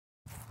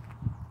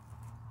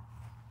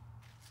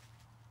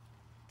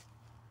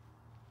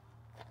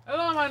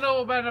Hello, my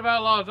noble band of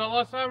outlaws.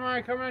 Outlaw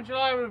Samurai coming at you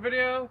live with a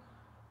video.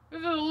 This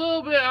is a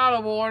little bit out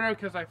of order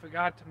because I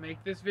forgot to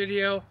make this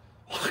video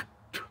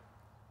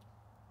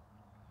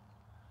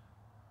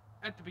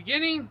at the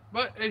beginning,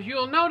 but as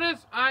you'll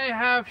notice, I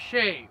have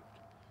shaved.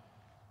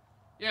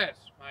 Yes,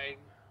 my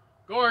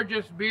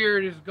gorgeous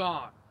beard is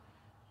gone.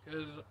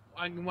 Because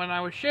when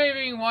I was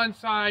shaving, one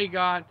side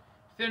got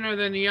thinner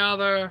than the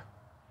other,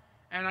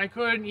 and I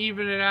couldn't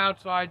even it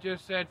out, so I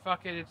just said,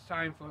 fuck it, it's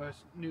time for a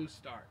new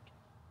start.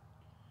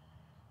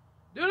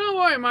 Do not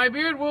worry, my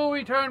beard will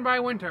return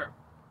by winter.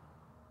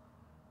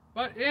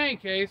 But in any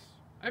case,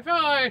 I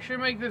felt like I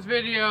should make this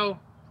video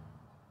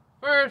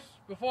first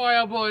before I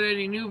upload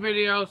any new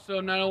videos,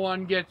 so no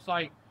one gets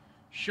like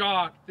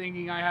shocked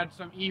thinking I had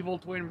some evil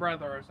twin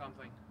brother or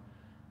something.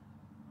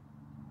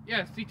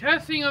 Yes, the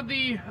testing of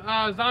the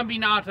zombie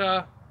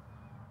nata,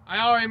 I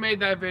already made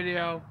that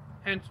video,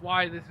 hence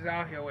why this is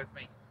out here with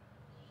me.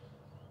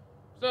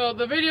 So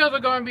the videos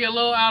are going to be a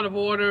little out of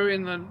order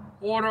in the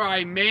order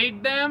I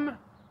made them,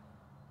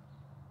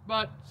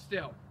 but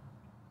still.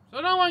 So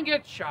no one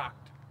gets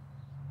shocked.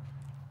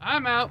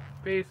 I'm out.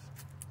 Peace.